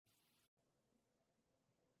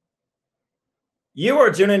You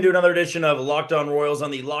are tuned into another edition of Locked On Royals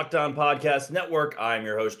on the Locked On Podcast Network. I'm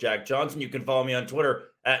your host, Jack Johnson. You can follow me on Twitter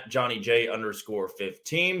at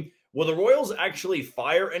JohnnyJ_15. Will the Royals actually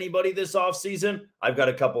fire anybody this offseason? I've got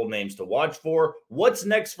a couple of names to watch for. What's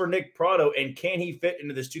next for Nick Pratto, and can he fit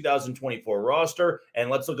into this 2024 roster? And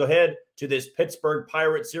let's look ahead to this Pittsburgh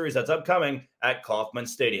Pirates series that's upcoming at Kauffman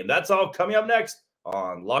Stadium. That's all coming up next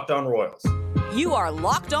on Locked On Royals. You are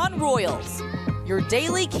Locked On Royals, your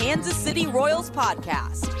daily Kansas City Royals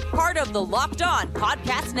podcast. Part of the Locked On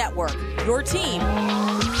Podcast Network, your team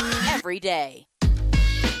every day.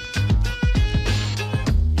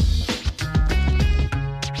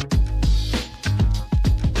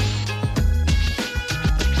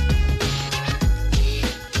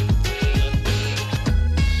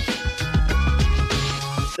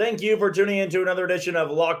 Thank you for tuning in to another edition of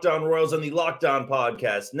Locked On Royals on the Locked On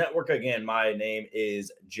Podcast Network. Again, my name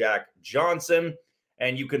is Jack Johnson,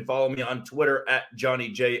 and you can follow me on Twitter at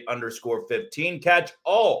JohnnyJ_15. Catch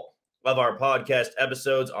all of our podcast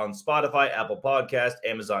episodes on Spotify, Apple Podcast,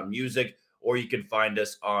 Amazon Music, or you can find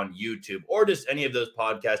us on YouTube or just any of those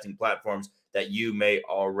podcasting platforms that you may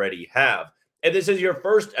already have. If this is your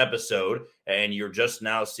first episode and you're just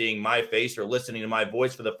now seeing my face or listening to my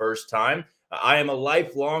voice for the first time, I am a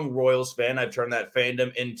lifelong Royals fan. I've turned that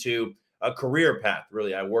fandom into a career path,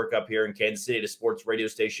 really. I work up here in Kansas City at a sports radio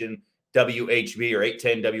station, WHB or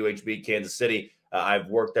 810 WHB Kansas City. I've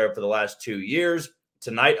worked there for the last 2 years.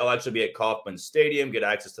 Tonight, I'll actually be at Kauffman Stadium, get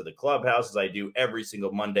access to the clubhouse as I do every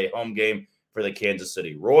single Monday home game for the Kansas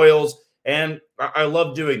City Royals. And I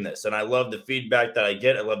love doing this, and I love the feedback that I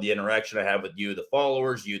get. I love the interaction I have with you, the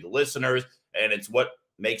followers, you, the listeners, and it's what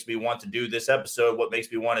makes me want to do this episode, what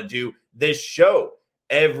makes me want to do this show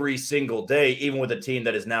every single day, even with a team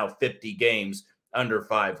that is now 50 games under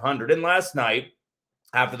 500. And last night,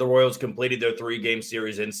 after the Royals completed their 3-game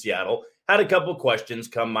series in Seattle, had a couple questions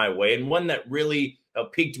come my way, and one that really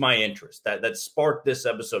piqued my interest, that sparked this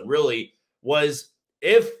episode really was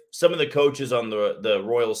if some of the coaches on the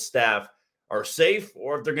Royals staff are safe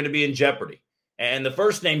or if they're going to be in jeopardy. And the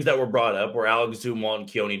first names that were brought up were Alex Zumwalt and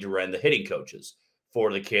Keone Duren, the hitting coaches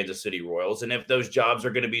for the Kansas City Royals, and if those jobs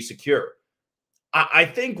are going to be secure. I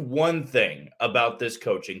think one thing about this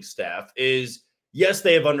coaching staff is, yes,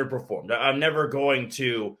 they have underperformed. I'm never going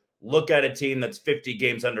to look at a team that's 50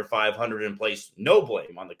 games under 500 and place no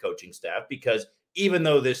blame on the coaching staff, because even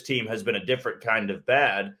though this team has been a different kind of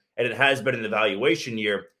bad, and it has been an evaluation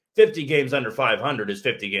year, 50 games under 500 is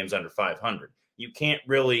 50 games under 500. You can't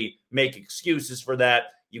really make excuses for that.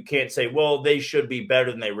 You can't say, well, they should be better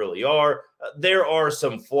than they really are. There are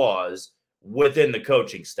some flaws within the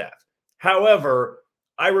coaching staff. However,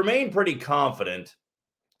 I remain pretty confident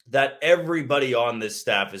that everybody on this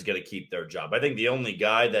staff is going to keep their job. I think the only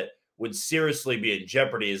guy that would seriously be in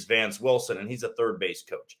jeopardy is Vance Wilson, and he's a third base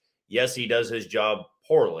coach. Yes, he does his job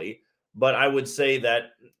poorly, but I would say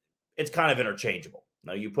that it's kind of interchangeable.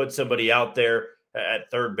 Now, you put somebody out there at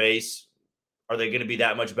third base, are they going to be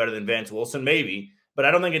that much better than Vance Wilson? Maybe. But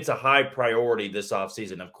I don't think it's a high priority this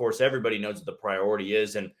offseason. Of course, everybody knows what the priority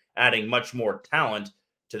is, and adding much more talent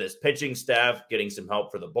to this pitching staff, getting some help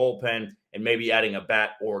for the bullpen, and maybe adding a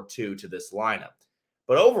bat or two to this lineup.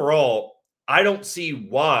 But overall, I don't see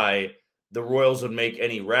why the Royals would make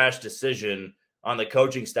any rash decision on the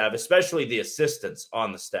coaching staff, especially the assistants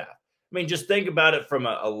on the staff. I mean, just think about it from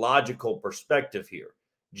a logical perspective here.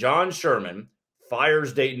 John Sherman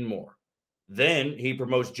fires Dayton Moore. Then he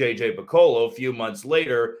promotes J.J. Picollo. A few months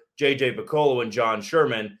later, J.J. Picollo and John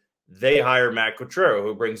Sherman, they hire Matt Quatrero,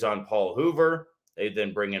 who brings on Paul Hoover. They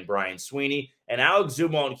then bring in Brian Sweeney. And Alex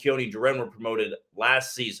Zumwalt and Keone Duren were promoted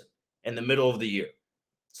last season in the middle of the year.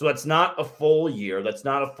 So that's not a full year. That's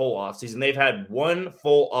not a full offseason. They've had one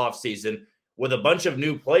full offseason with a bunch of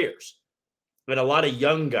new players and a lot of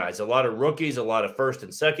young guys, a lot of rookies, a lot of first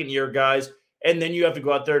and second year guys. And then you have to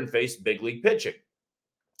go out there and face big league pitching.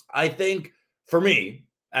 I think, for me,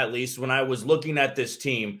 at least, when I was looking at this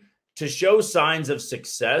team, to show signs of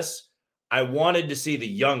success, I wanted to see the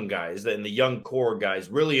young guys and the young core guys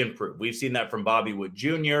really improve. We've seen that from Bobby Wood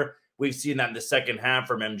Jr. We've seen that in the second half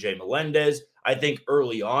from MJ Melendez. I think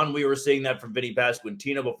early on we were seeing that from Vinny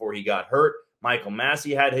Pasquantino before he got hurt. Michael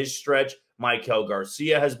Massey had his stretch. Maikel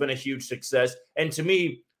Garcia has been a huge success. And to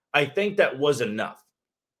me, I think that was enough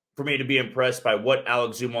for me to be impressed by what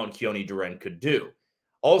Alex Zumwalt and Keone Duren could do.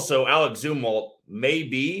 Also, Alex Zumwalt may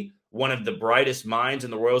be one of the brightest minds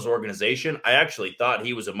in the Royals organization. I actually thought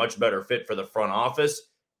he was a much better fit for the front office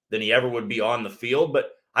than he ever would be on the field,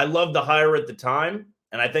 but I loved the hire at the time,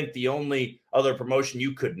 and I think the only other promotion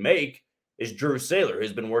you could make is Drew Saylor,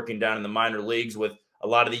 who's been working down in the minor leagues with a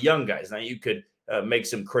lot of the young guys. Now, you could make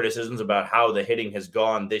some criticisms about how the hitting has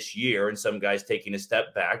gone this year and some guys taking a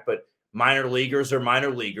step back, but minor leaguers are minor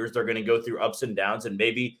leaguers. They're going to go through ups and downs, and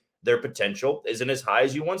maybe their potential isn't as high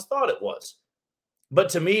as you once thought it was. But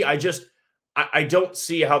to me, I don't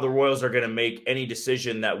see how the Royals are going to make any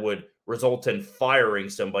decision that would result in firing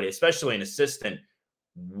somebody, especially an assistant,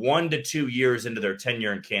 1 to 2 years into their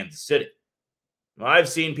tenure in Kansas City. Now, I've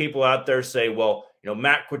seen people out there say, well,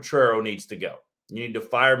 Matt Quatraro needs to go. You need to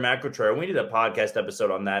fire Matt Quatraro. We did a podcast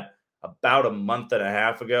episode on that about a month and a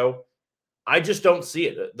half ago. I just don't see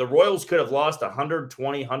it. The Royals could have lost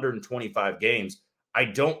 120, 125 games. I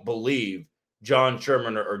don't believe John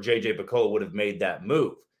Sherman or J.J. Picollo would have made that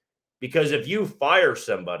move. Because if you fire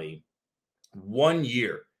somebody 1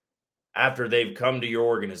 year after they've come to your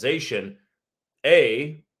organization,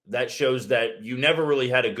 that shows that you never really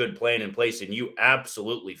had a good plan in place and you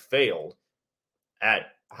absolutely failed at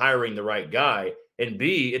hiring the right guy. And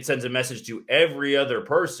B, it sends a message to every other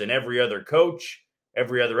person, every other coach,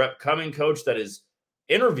 every other upcoming coach that is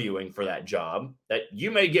interviewing for that job, that you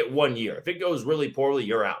may get 1 year. If it goes really poorly,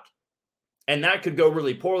 you're out. And that could go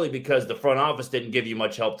really poorly because the front office didn't give you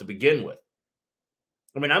much help to begin with.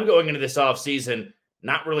 I mean, I'm going into this offseason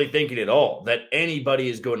not really thinking at all that anybody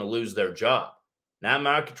is going to lose their job. Not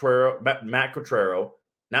Matt Quatraro,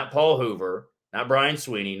 not Paul Hoover, not Brian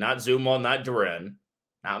Sweeney, not Zumwalt, not Duran,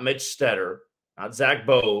 not Mitch Stetter, not Zach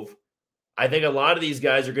Bove. I think a lot of these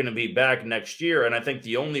guys are going to be back next year, and I think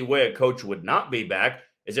the only way a coach would not be back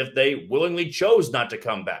is if they willingly chose not to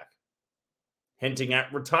come back, hinting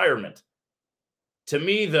at retirement. To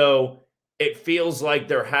me, though, it feels like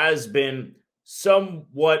there has been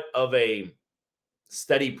somewhat of a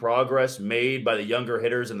steady progress made by the younger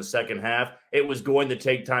hitters in the second half. It was going to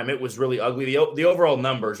take time. It was really ugly. The overall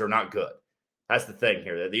numbers are not good. That's the thing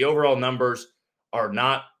here. The overall numbers are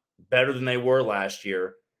not better than they were last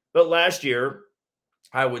year. But last year,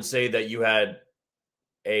 I would say that you had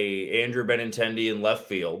Andrew Benintendi in left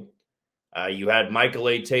field. You had Michael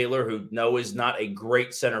A. Taylor, who is not a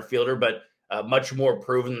great center fielder, but much more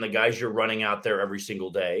proven than the guys you're running out there every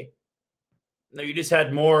single day. No, you just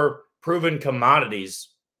had more proven commodities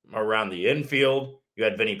around the infield. You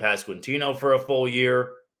had Vinny Pasquantino for a full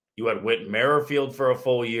year. You had Whit Merrifield for a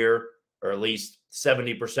full year, or at least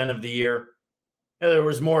 70% of the year. And there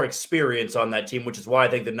was more experience on that team, which is why I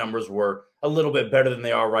think the numbers were a little bit better than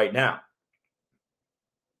they are right now.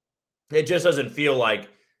 It just doesn't feel like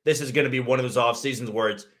this is going to be one of those off seasons where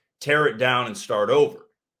it's tear it down and start over.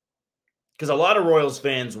 Because a lot of Royals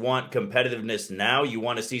fans want competitiveness now. You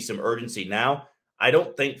want to see some urgency now. I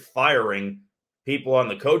don't think firing people on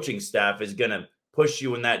the coaching staff is going to push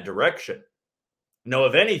you in that direction. No,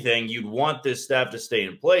 if anything, you'd want this staff to stay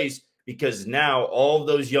in place because now all of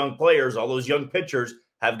those young players, all those young pitchers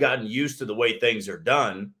have gotten used to the way things are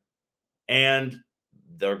done, and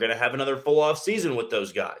they're going to have another full off season with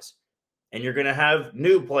those guys. And you're going to have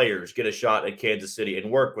new players get a shot at Kansas City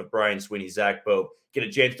and work with Brian Sweeney, Zach Bove, get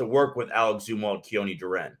a chance to work with Alex Zumwalt, Keone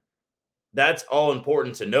Duran. That's all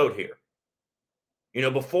important to note here.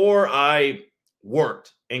 Before I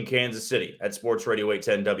worked in Kansas City at Sports Radio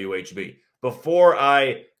 810 WHB, before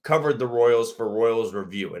I covered the Royals for Royals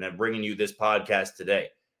Review, and I'm bringing you this podcast today,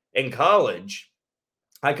 in college,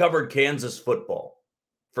 I covered Kansas football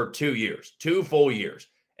for 2 years, 2 full years,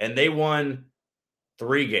 and they won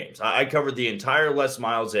 3 games. I covered the entire Les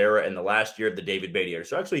Miles era and the last year of the David Beatty era,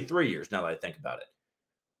 so actually 3 years now that I think about it.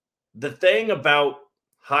 The thing about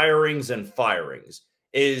hirings and firings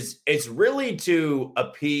is it's really to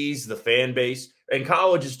appease the fan base, and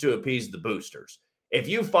college is to appease the boosters. If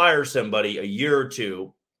you fire somebody a year or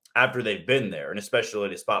two after they've been there, and especially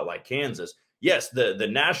at a spot like Kansas, yes, the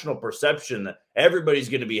national perception that everybody's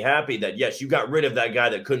going to be happy that, yes, you got rid of that guy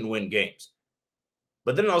that couldn't win games.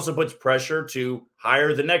 But then it also puts pressure to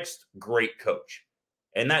hire the next great coach.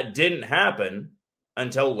 And that didn't happen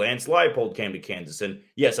until Lance Leipold came to Kansas. And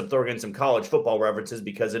yes, I'm throwing in some college football references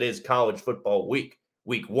because it is college football week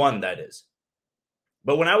 1, that is.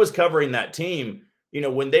 But when I was covering that team,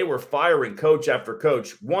 when they were firing coach after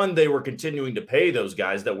coach, 1, they were continuing to pay those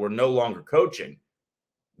guys that were no longer coaching.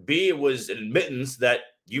 B, it was an admittance that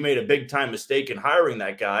you made a big time mistake in hiring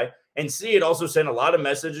that guy. And C, it also sent a lot of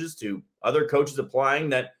messages to other coaches applying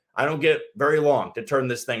that I don't get very long to turn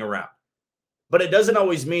this thing around. But it doesn't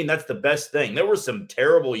always mean that's the best thing. There were some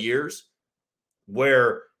terrible years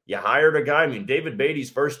where you hired a guy. I mean, David Beatty's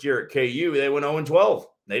first year at KU, they went 0-12.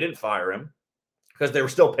 They didn't fire him because they were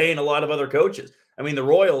still paying a lot of other coaches. I mean, the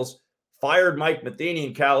Royals fired Mike Matheny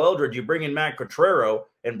and Cal Eldred. You bring in Matt Quatraro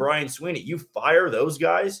and Brian Sweeney. You fire those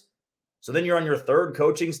guys? So then you're on your 3rd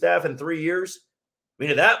coaching staff in 3 years? I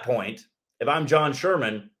mean, at that point, if I'm John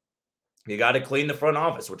Sherman, You got to clean the front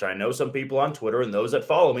office, which I know some people on Twitter and those that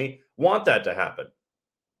follow me want that to happen.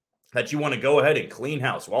 That you want to go ahead and clean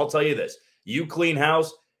house. Well, I'll tell you this. You clean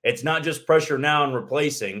house, it's not just pressure now on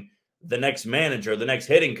replacing the next manager, the next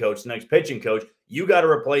hitting coach, the next pitching coach. You got to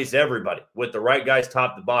replace everybody with the right guys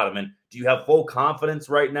top to bottom. And do you have full confidence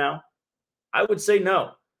right now? I would say no.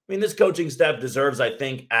 I mean, this coaching staff deserves, I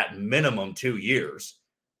think, at minimum 2 years.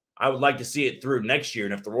 I would like to see it through next year.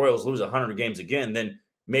 And if the Royals lose 100 games again, then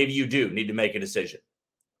maybe you do need to make a decision.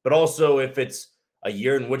 But also, if it's a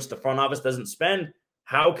year in which the front office doesn't spend,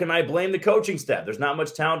 how can I blame the coaching staff? There's not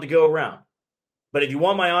much talent to go around. But if you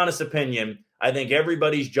want my honest opinion, I think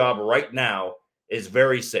everybody's job right now is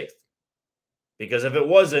very safe. Because if it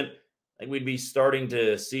wasn't, I think we'd be starting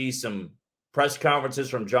to see some press conferences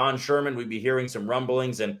from John Sherman. We'd be hearing some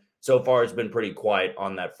rumblings, and so far it's been pretty quiet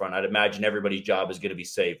on that front. I'd imagine everybody's job is going to be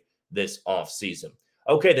safe this offseason.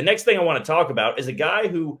 Okay, the next thing I want to talk about is a guy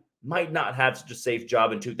who might not have such a safe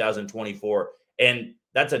job in 2024, and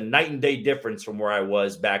that's a night and day difference from where I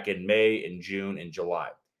was back in May and June and July.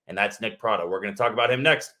 And that's Nick Pratto. We're going to talk about him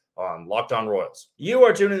next on Locked On Royals. You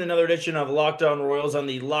are tuning in to another edition of Locked On Royals on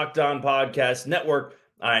the Locked On Podcast Network.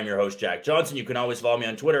 I am your host, Jack Johnson. You can always follow me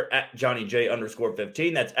on Twitter at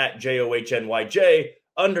JohnnyJ_15. That's at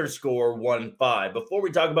JOHNYJ_15. Before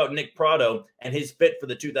we talk about Nick Pratto and his fit for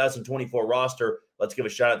the 2024 roster, let's give a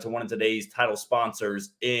shout out to one of today's title sponsors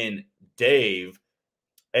in Dave.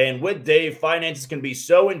 And with Dave, finances can be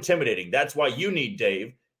so intimidating. That's why you need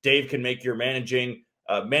Dave. Dave can make your managing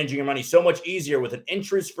your money so much easier with an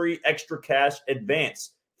interest-free extra cash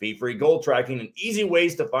advance, fee-free goal tracking, and easy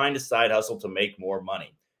ways to find a side hustle to make more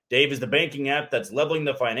money. Dave is the banking app that's leveling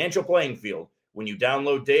the financial playing field. When you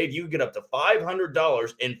download Dave, you get up to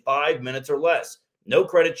 $500 in 5 minutes or less. No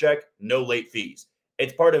credit check, no late fees.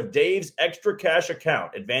 It's part of Dave's extra cash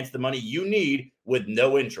account. Advance the money you need with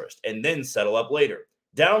no interest, and then settle up later.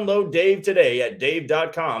 Download Dave today at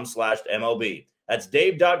dave.com/MLB. That's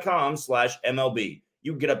dave.com/MLB.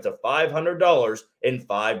 You get up to $500 in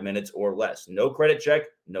 5 minutes or less. No credit check,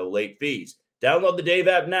 no late fees. Download the Dave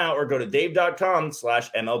app now or go to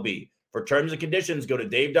dave.com/MLB. For terms and conditions, go to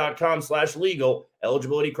dave.com/legal.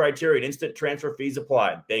 Eligibility criteria and instant transfer fees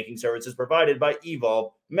apply. Banking services provided by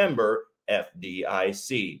Evolve, member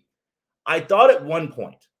FDIC. I thought at one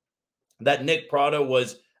point that Nick Pratto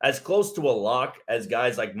was as close to a lock as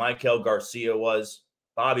guys like Maikel Garcia was,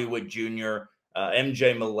 Bobby Witt Jr.,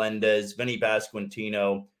 MJ Melendez, Vinny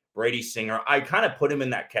Pasquantino, Brady Singer. I kind of put him in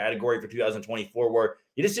that category for 2024 where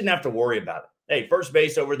you just didn't have to worry about it. Hey, first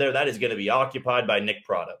base over there, that is going to be occupied by Nick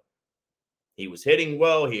Pratto. He was hitting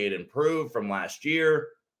well. He had improved from last year.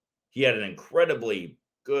 He had an incredibly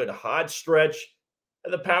good hot stretch.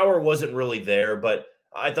 The power wasn't really there, but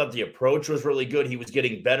I thought the approach was really good. He was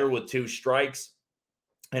getting better with 2 strikes.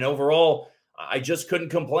 And overall, I just couldn't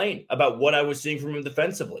complain about what I was seeing from him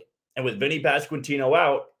defensively. And with Vinny Pasquantino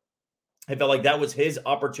out, I felt like that was his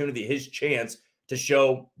opportunity, his chance to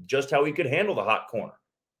show just how he could handle the hot corner.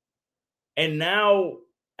 And now,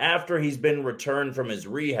 after he's been returned from his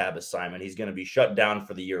rehab assignment, he's going to be shut down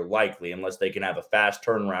for the year likely, unless they can have a fast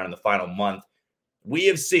turnaround in the final month. We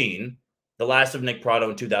have seen the last of Nick Pratto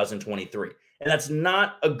in 2023. And that's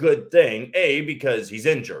not a good thing, A, because he's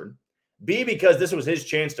injured, B, because this was his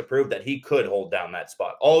chance to prove that he could hold down that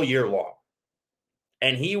spot all year long.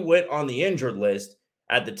 And he went on the injured list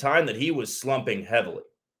at the time that he was slumping heavily.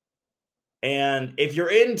 And if you're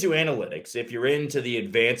into analytics, if you're into the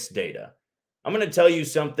advanced data, I'm going to tell you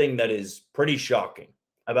something that is pretty shocking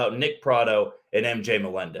about Nick Pratto and MJ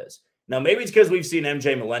Melendez. Now, maybe it's because we've seen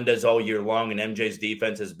MJ Melendez all year long and MJ's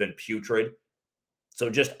defense has been putrid. So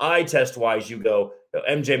just eye test wise, you go,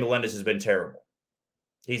 MJ Melendez has been terrible.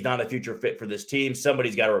 He's not a future fit for this team.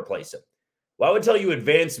 Somebody's got to replace him. Well, I would tell you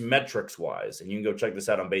advanced metrics-wise, and you can go check this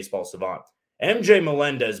out on Baseball Savant, MJ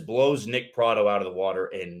Melendez blows Nick Pratto out of the water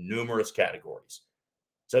in numerous categories.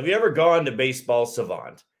 So if you ever gone to Baseball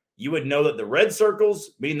Savant, you would know that the red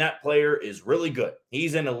circles mean that player is really good.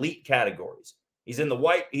 He's in elite categories. He's in the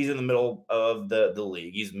white. He's in the middle of the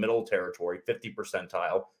league. He's middle territory, 50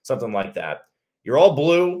 percentile, something like that. You're all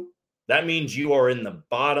blue. That means you are in the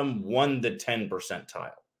bottom 1 to 10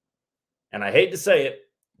 percentile. And I hate to say it,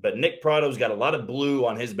 but Nick Pratto's got a lot of blue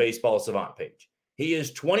on his Baseball Savant page. He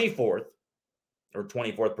is 24th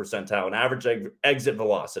percentile in average exit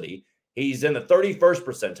velocity. He's in the 31st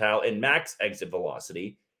percentile in max exit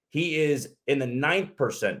velocity. He is in the 9th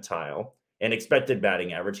percentile in expected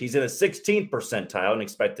batting average. He's in the 16th percentile in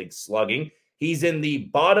expected slugging. He's in the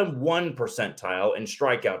bottom 1 percentile in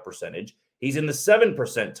strikeout percentage. He's in the 7th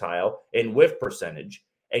percentile in whiff percentage.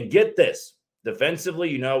 And get this,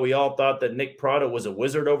 defensively, we all thought that Nick Pratto was a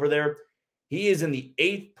wizard over there. he is in the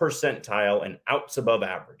 8th percentile in outs above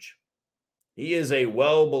average. He is a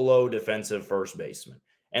well below defensive first baseman.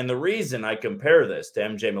 And the reason I compare this to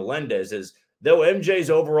MJ Melendez is though MJ's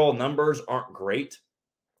overall numbers aren't great,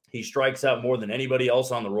 he strikes out more than anybody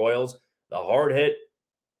else on the Royals. The hard hit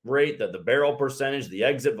rate, the barrel percentage, the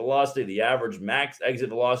exit velocity, the average max exit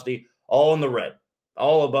velocity, all in the red,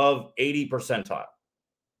 all above 80 percentile.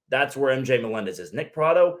 That's where MJ Melendez is. Nick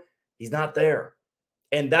Pratto, he's not there.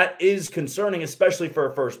 And that is concerning, especially for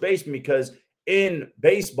a first baseman, because in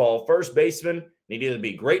baseball, first basemen need to either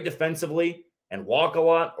be great defensively and walk a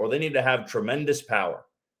lot, or they need to have tremendous power.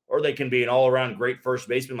 Or they can be an all-around great first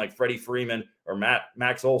baseman like Freddie Freeman or Matt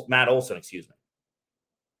Olson, excuse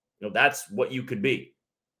me. That's what you could be.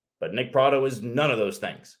 But Nick Pratto is none of those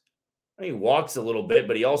things. He walks a little bit,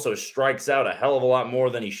 but he also strikes out a hell of a lot more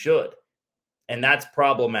than he should. And that's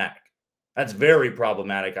problematic. That's very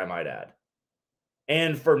problematic, I might add.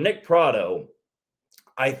 And for Nick Pratto,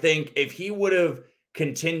 I think if he would have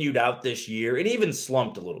continued out this year and even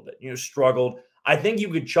slumped a little bit, struggled, I think you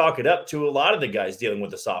could chalk it up to a lot of the guys dealing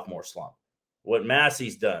with the sophomore slump. What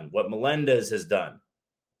Massey's done, what Melendez has done,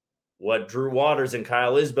 what Drew Waters and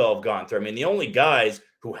Kyle Isbell have gone through. I mean, the only guys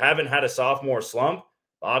who haven't had a sophomore slump,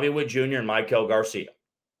 Bobby Witt Jr. and Maikel Garcia.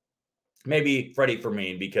 Maybe Freddie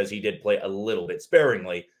Fermin, because he did play a little bit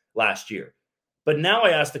sparingly last year. But now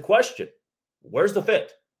I ask the question, where's the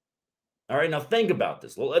fit? All right, now think about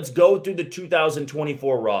this. Well, let's go through the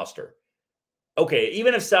 2024 roster. Okay,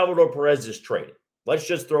 even if Salvador Perez is traded, let's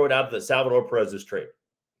just throw it out that Salvador Perez is traded.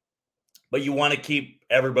 But you want to keep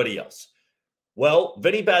everybody else. Well,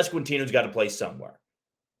 Vinny Pasquantino's got to play somewhere.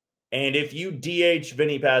 And if you DH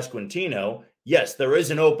Vinny Pasquantino, yes, there is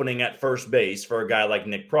an opening at first base for a guy like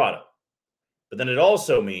Nick Pratto. But then it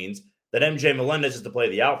also means that MJ Melendez is to play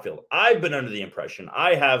the outfield. I've been under the impression,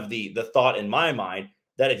 I have the thought in my mind,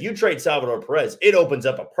 that if you trade Salvador Perez, it opens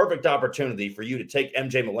up a perfect opportunity for you to take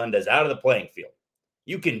MJ Melendez out of the playing field.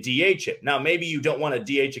 You can DH him. Now, maybe you don't want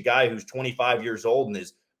to DH a guy who's 25 years old and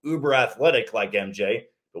is uber athletic like MJ,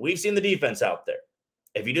 but we've seen the defense out there.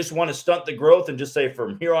 If you just want to stunt the growth and just say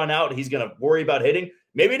from here on out, he's going to worry about hitting,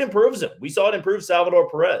 maybe it improves him. We saw it improve Salvador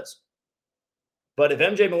Perez. But if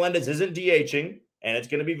MJ Melendez isn't DHing and it's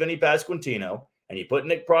going to be Vinny Pasquantino and you put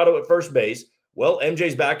Nick Pratto at first base, well,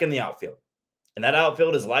 MJ's back in the outfield. And that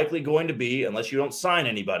outfield is likely going to be, unless you don't sign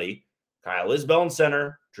anybody, Kyle Isbell in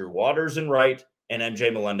center, Drew Waters in right, and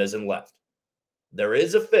MJ Melendez in left. There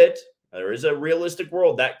is a fit. There is a realistic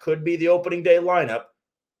world. That could be the opening day lineup,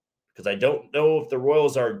 because I don't know if the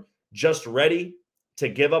Royals are just ready to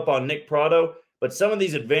give up on Nick Pratto, but some of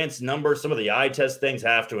these advanced numbers, some of the eye test things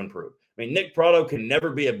have to improve. I mean, Nick Pratto can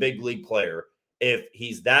never be a big league player if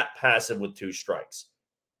he's that passive with 2 strikes.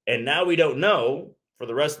 And now we don't know for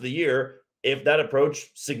the rest of the year if that approach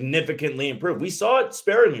significantly improved. We saw it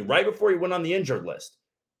sparingly right before he went on the injured list.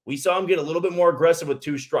 We saw him get a little bit more aggressive with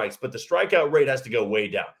 2 strikes, but the strikeout rate has to go way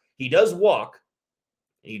down. He does walk.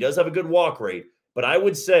 He does have a good walk rate, but I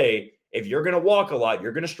would say if you're going to walk a lot,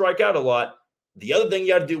 you're going to strike out a lot. The other thing you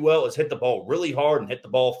got to do well is hit the ball really hard and hit the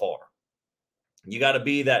ball far. You got to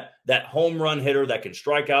be that home run hitter that can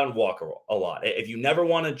strike out and walk a lot. If you never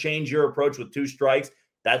want to change your approach with 2 strikes,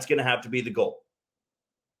 that's going to have to be the goal.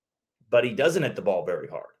 But he doesn't hit the ball very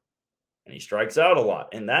hard, and he strikes out a lot.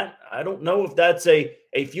 And that, I don't know if that's a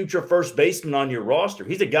future first baseman on your roster.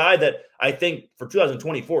 He's a guy that I think for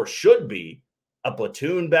 2024 should be a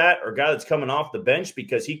platoon bat or a guy that's coming off the bench,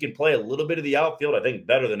 because he can play a little bit of the outfield, I think,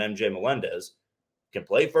 better than MJ Melendez. Can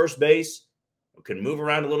play first base, can move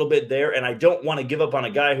around a little bit there. And I don't want to give up on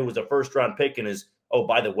a guy who was a first-round pick and is, oh,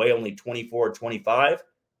 by the way, only 24 or 25.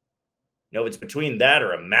 If it's between that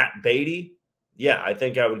or a Matt Beatty, yeah, I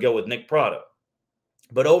think I would go with Nick Pratto.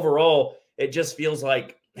 But overall, it just feels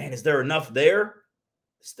like, man, is there enough there?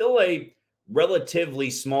 Still a relatively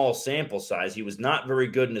small sample size. He was not very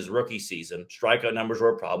good in his rookie season. Strikeout numbers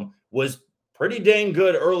were a problem. Was pretty dang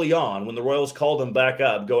good early on when the Royals called him back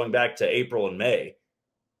up, going back to April and May.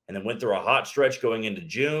 And then went through a hot stretch going into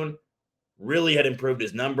June. Really had improved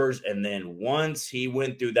his numbers. And then once he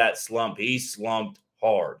went through that slump, he slumped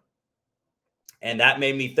hard. And that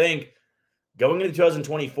made me think, going into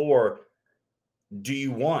 2024, do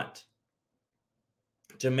you want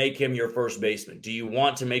to make him your first baseman? Do you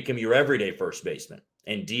want to make him your everyday first baseman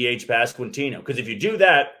and DH Pasquantino? Because if you do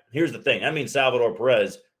that, here's the thing. That means Salvador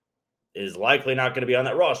Perez is likely not going to be on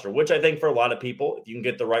that roster, which I think for a lot of people, if you can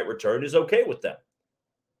get the right return, is okay with them.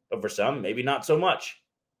 But for some, maybe not so much.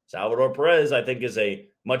 Salvador Perez, I think, is a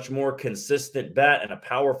much more consistent bat and a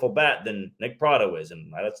powerful bat than Nick Pratto is.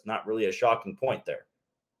 And that's not really a shocking point there.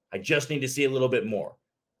 I just need to see a little bit more.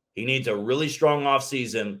 He needs a really strong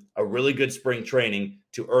offseason, a really good spring training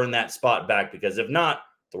to earn that spot back, because if not,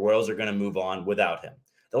 the Royals are going to move on without him.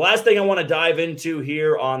 The last thing I want to dive into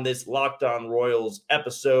here on this Locked On Royals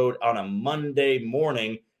episode on a Monday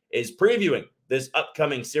morning is previewing this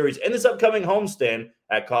upcoming series and this upcoming homestand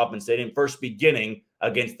at Kauffman Stadium, first beginning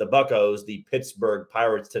against the Buccos, the Pittsburgh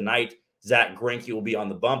Pirates tonight. Zach Greinke will be on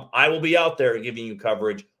the bump. I will be out there giving you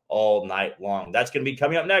coverage all night long. That's going to be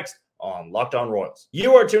coming up next on Locked On Royals.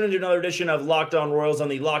 You are tuned into another edition of Locked On Royals on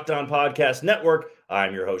the Locked On Podcast Network.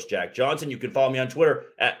 I'm your host, Jack Johnson. You can follow me on Twitter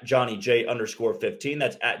at JohnnyJ_15.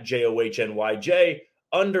 That's at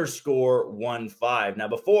JOHNYJ_15. Now,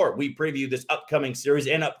 before we preview this upcoming series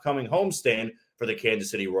and upcoming homestand for the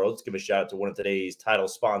Kansas City Royals, let's give a shout out to one of today's title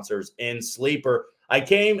sponsors in Sleeper. I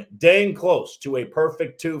came dang close to a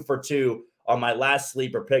perfect 2 for 2 on my last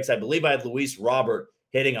Sleeper picks. I believe I had Luis Robert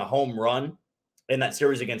hitting a home run in that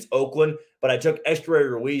series against Oakland, but I took Esteury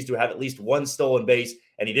Ruiz to have at least one stolen base,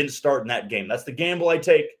 and he didn't start in that game. That's the gamble I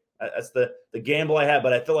take. That's the gamble I have,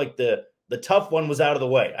 but I feel like the tough one was out of the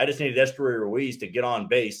way. I just needed Esteury Ruiz to get on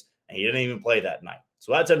base, and he didn't even play that night.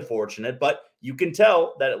 So that's unfortunate, but you can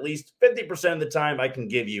tell that at least 50% of the time I can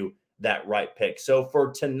give you that right pick. So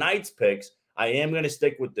for tonight's picks, I am going to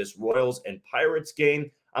stick with this Royals and Pirates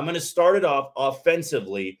game. I'm going to start it off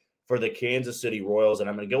offensively for the Kansas City Royals, and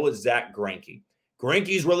I'm going to go with Zach Greinke.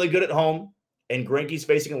 Greinke's really good at home, and Greinke's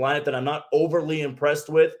facing a lineup that I'm not overly impressed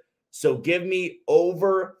with. So give me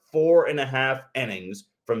over 4.5 innings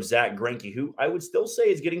from Zach Greinke, who I would still say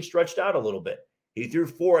is getting stretched out a little bit. He threw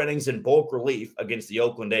 4 innings in bulk relief against the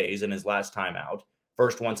Oakland A's in his last time out,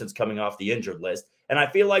 first one since coming off the injured list. And I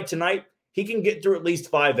feel like tonight he can get through at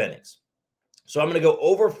least 5 innings. So I'm going to go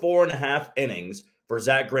over 4.5 innings for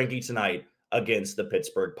Zach Greinke tonight against the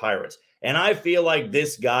Pittsburgh Pirates. And I feel like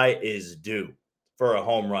this guy is due for a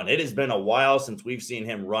home run. It has been a while since we've seen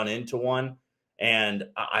him run into one. And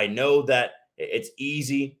I know that it's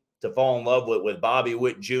easy to fall in love with Bobby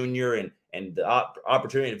Witt Jr. and the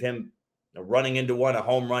opportunity of him running into one, a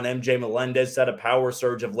home run. MJ Melendez set a power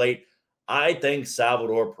surge of late. I think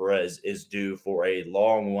Salvador Perez is due for a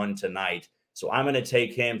long one tonight. So I'm going to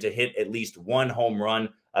take him to hit at least one home run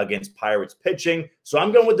against Pirates pitching. So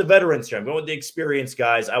I'm going with the veterans here. I'm going with the experienced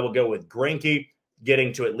guys. I will go with Greinke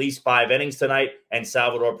getting to at least 5 innings tonight, and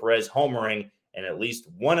Salvador Perez homering in at least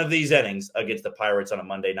one of these innings against the Pirates on a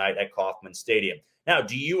Monday night at Kauffman Stadium. Now,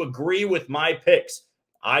 do you agree with my picks?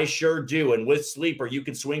 I sure do. And with Sleeper, you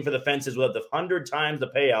can swing for the fences with up to 100 times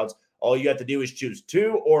the payouts. All you have to do is choose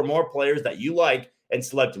 2 or more players that you like and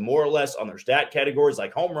select more or less on their stat categories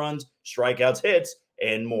like home runs, strikeouts, hits,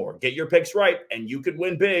 and more. Get your picks right, and you could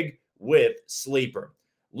win big with Sleeper.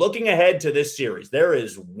 Looking ahead to this series, there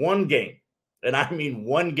is one game, and I mean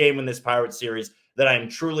one game in this Pirates series that I'm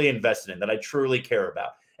truly invested in, that I truly care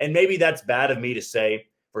about. And maybe that's bad of me to say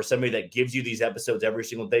for somebody that gives you these episodes every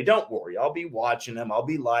single day. Don't worry. I'll be watching them. I'll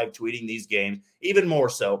be live tweeting these games, even more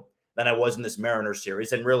so than I was in this Mariners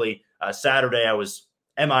series. And really, Saturday I was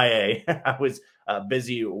MIA. I was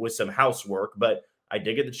busy with some housework, but I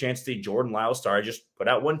did get the chance to see Jordan Lyles start. I just put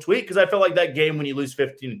out one tweet because I felt like that game when you lose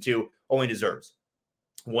 15-2 only deserves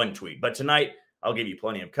one tweet. But tonight, I'll give you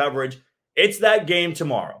plenty of coverage. It's that game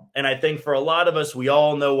tomorrow. And I think for a lot of us, we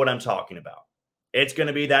all know what I'm talking about. It's going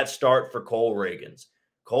to be that start for Cole Ragans.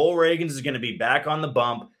 Cole Ragans is going to be back on the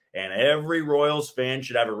bump, and every Royals fan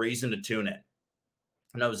should have a reason to tune in.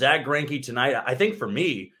 Now, Zach Greinke tonight, I think for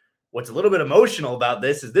me, what's a little bit emotional about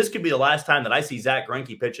this is this could be the last time that I see Zach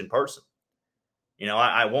Greinke pitch in person. You know,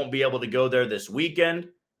 I won't be able to go there this weekend.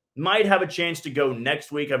 Might have a chance to go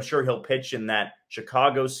next week. I'm sure he'll pitch in that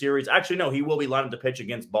Chicago series. Actually, no, he will be lined up to pitch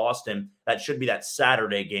against Boston. That should be that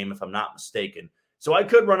Saturday game, if I'm not mistaken. So I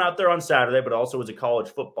could run out there on Saturday, but also it's a college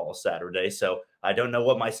football Saturday. So I don't know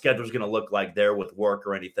what my schedule is going to look like there with work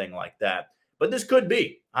or anything like that. But this could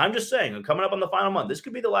be. I'm just saying, I'm coming up on the final month. This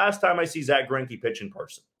could be the last time I see Zach Greinke pitch in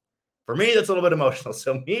person. For me, that's a little bit emotional.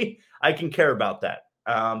 So me, I can care about that.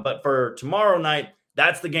 But for tomorrow night,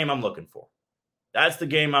 that's the game I'm looking for. That's the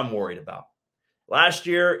game I'm worried about. Last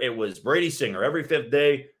year, it was Brady Singer. Every 5th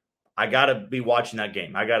day, I got to be watching that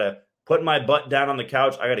game. I got to put my butt down on the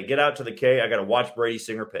couch. I got to get out to the K. I got to watch Brady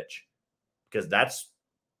Singer pitch because that's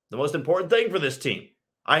the most important thing for this team.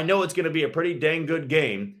 I know it's going to be a pretty dang good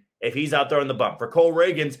game if he's out there on the bump. For Cole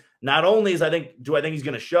Ragans, not only do I think he's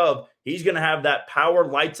going to shove, he's going to have that power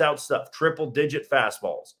lights out stuff, triple-digit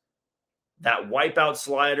fastballs, that wipeout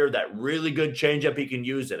slider, that really good changeup he can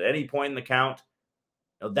use at any point in the count.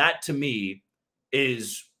 Now, that to me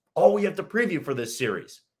is all we have to preview for this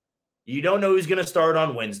series. You don't know who's going to start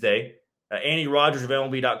on Wednesday. Andy Rogers of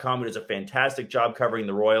MLB.com, who does a fantastic job covering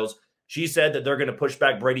the Royals, She said that they're going to push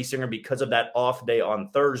back Brady Singer because of that off day on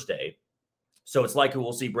Thursday. So it's likely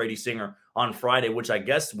we'll see Brady Singer on Friday, which I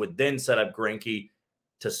guess would then set up Greinke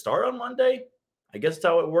to start on Monday. I guess that's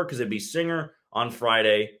how it worked, because it'd be Singer on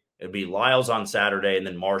Friday, it'd be Lyles on Saturday, and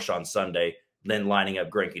then Marsh on Sunday, then lining up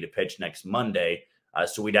Greinke to pitch next Monday.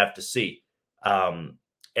 So we'd have to see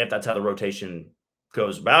if that's how the rotation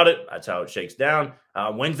goes about it. That's how it shakes down.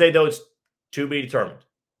 Wednesday, though, it's to be determined.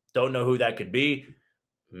 Don't know who that could be.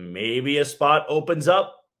 Maybe a spot opens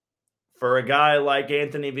up for a guy like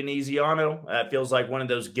Anthony Veneziano. That feels like one of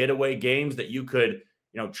those getaway games that you could,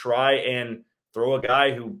 try and throw a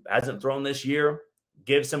guy who hasn't thrown this year,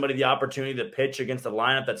 give somebody the opportunity to pitch against a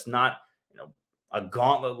lineup that's not, a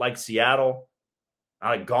gauntlet like Seattle,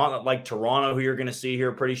 not a gauntlet like Toronto, who you're going to see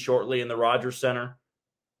here pretty shortly in the Rogers Center.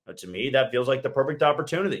 But to me, that feels like the perfect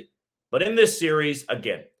opportunity. But in this series,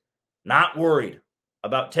 again, not worried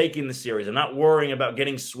about taking the series. I'm not worrying about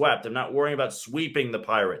getting swept. I'm not worrying about sweeping the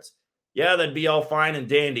Pirates. Yeah, that'd be all fine and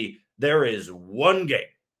dandy. There is one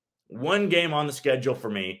game on the schedule for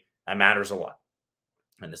me that matters a lot.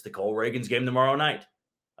 And it's the Cole Ragans game tomorrow night.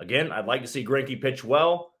 Again, I'd like to see Greinke pitch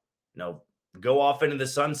well, go off into the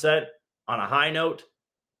sunset on a high note.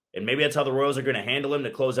 And maybe that's how the Royals are going to handle him to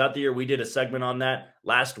close out the year. We did a segment on that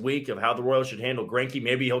last week of how the Royals should handle Greinke.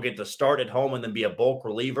 Maybe he'll get to start at home and then be a bulk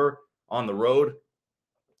reliever on the road,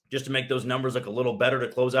 just to make those numbers look a little better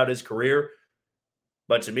to close out his career.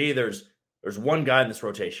 But to me, there's one guy in this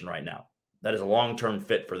rotation right now that is a long-term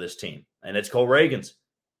fit for this team, and it's Cole Ragans.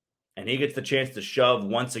 And he gets the chance to shove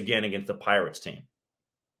once again against the Pirates team.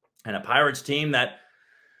 And a Pirates team that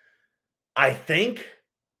I think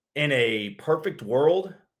in a perfect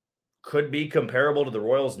world could be comparable to the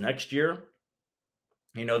Royals next year.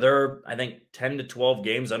 They're, I think, 10 to 12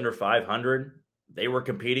 games under 500. They were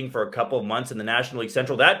competing for a couple of months in the National League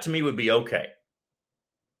Central. That, to me, would be okay.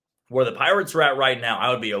 Where the Pirates are at right now, I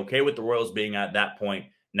would be okay with the Royals being at that point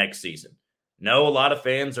next season. No, a lot of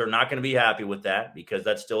fans are not going to be happy with that, because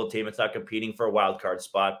that's still a team that's not competing for a wild card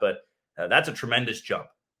spot, but that's a tremendous jump.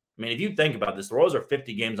 I mean, if you think about this, the Royals are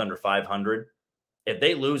 50 games under 500. If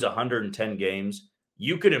they lose 110 games,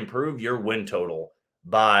 you could improve your win total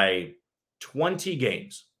by 20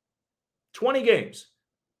 games. 20 games.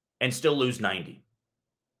 And still lose 90.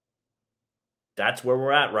 That's where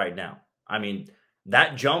we're at right now. I mean,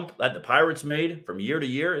 that jump that the Pirates made from year to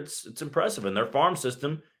year, it's impressive. And their farm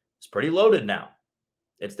system is pretty loaded now.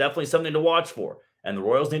 It's definitely something to watch for. And the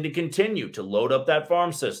Royals need to continue to load up that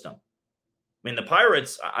farm system. I mean, the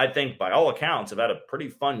Pirates, I think, by all accounts, have had a pretty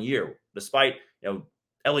fun year, despite,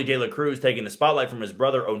 Elly De La Cruz taking the spotlight from his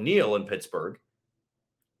brother O'Neill in Pittsburgh.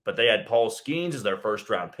 But they had Paul Skeens as their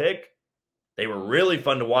first-round pick. They were really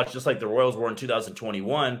fun to watch, just like the Royals were in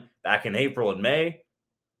 2021, back in April and May.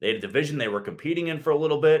 They had a division they were competing in for a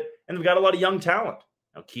little bit, and they've got a lot of young talent.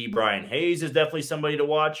 Key Brian Hayes is definitely somebody to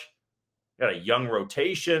watch. Got a young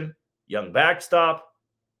rotation, young backstop.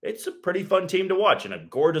 It's a pretty fun team to watch, and a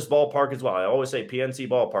gorgeous ballpark as well. I always say PNC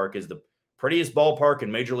Ballpark is the prettiest ballpark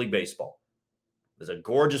in Major League Baseball. There's a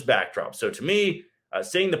gorgeous backdrop. So to me,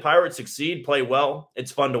 seeing the Pirates succeed, play well,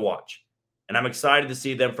 it's fun to watch. And I'm excited to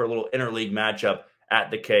see them for a little interleague matchup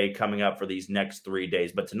at the K coming up for these next 3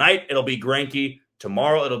 days. But tonight, it'll be Greinke.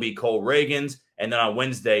 Tomorrow, it'll be Cole Ragans. And then on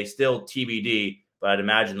Wednesday, still TBD. But I'd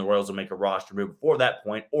imagine the Royals will make a roster move before that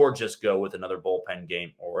point, or just go with another bullpen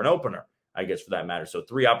game or an opener, I guess, for that matter. So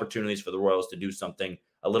 3 opportunities for the Royals to do something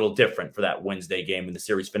a little different for that Wednesday game in the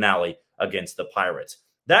series finale against the Pirates.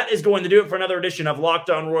 That is going to do it for another edition of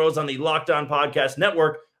Locked On Royals on the Locked On Podcast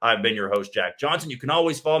Network. I've been your host, Jack Johnson. You can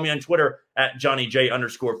always follow me on Twitter at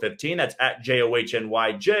JohnnyJ_15. That's at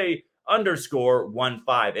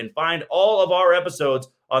JOHNYJ_15. And find all of our episodes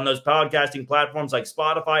on those podcasting platforms like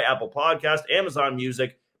Spotify, Apple Podcast, Amazon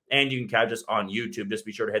Music, and you can catch us on YouTube. Just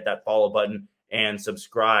be sure to hit that follow button and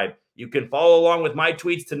subscribe. You can follow along with my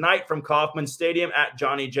tweets tonight from Kauffman Stadium at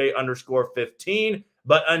JohnnyJ_15.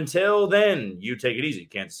 But until then, you take it easy,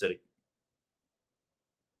 Kansas City.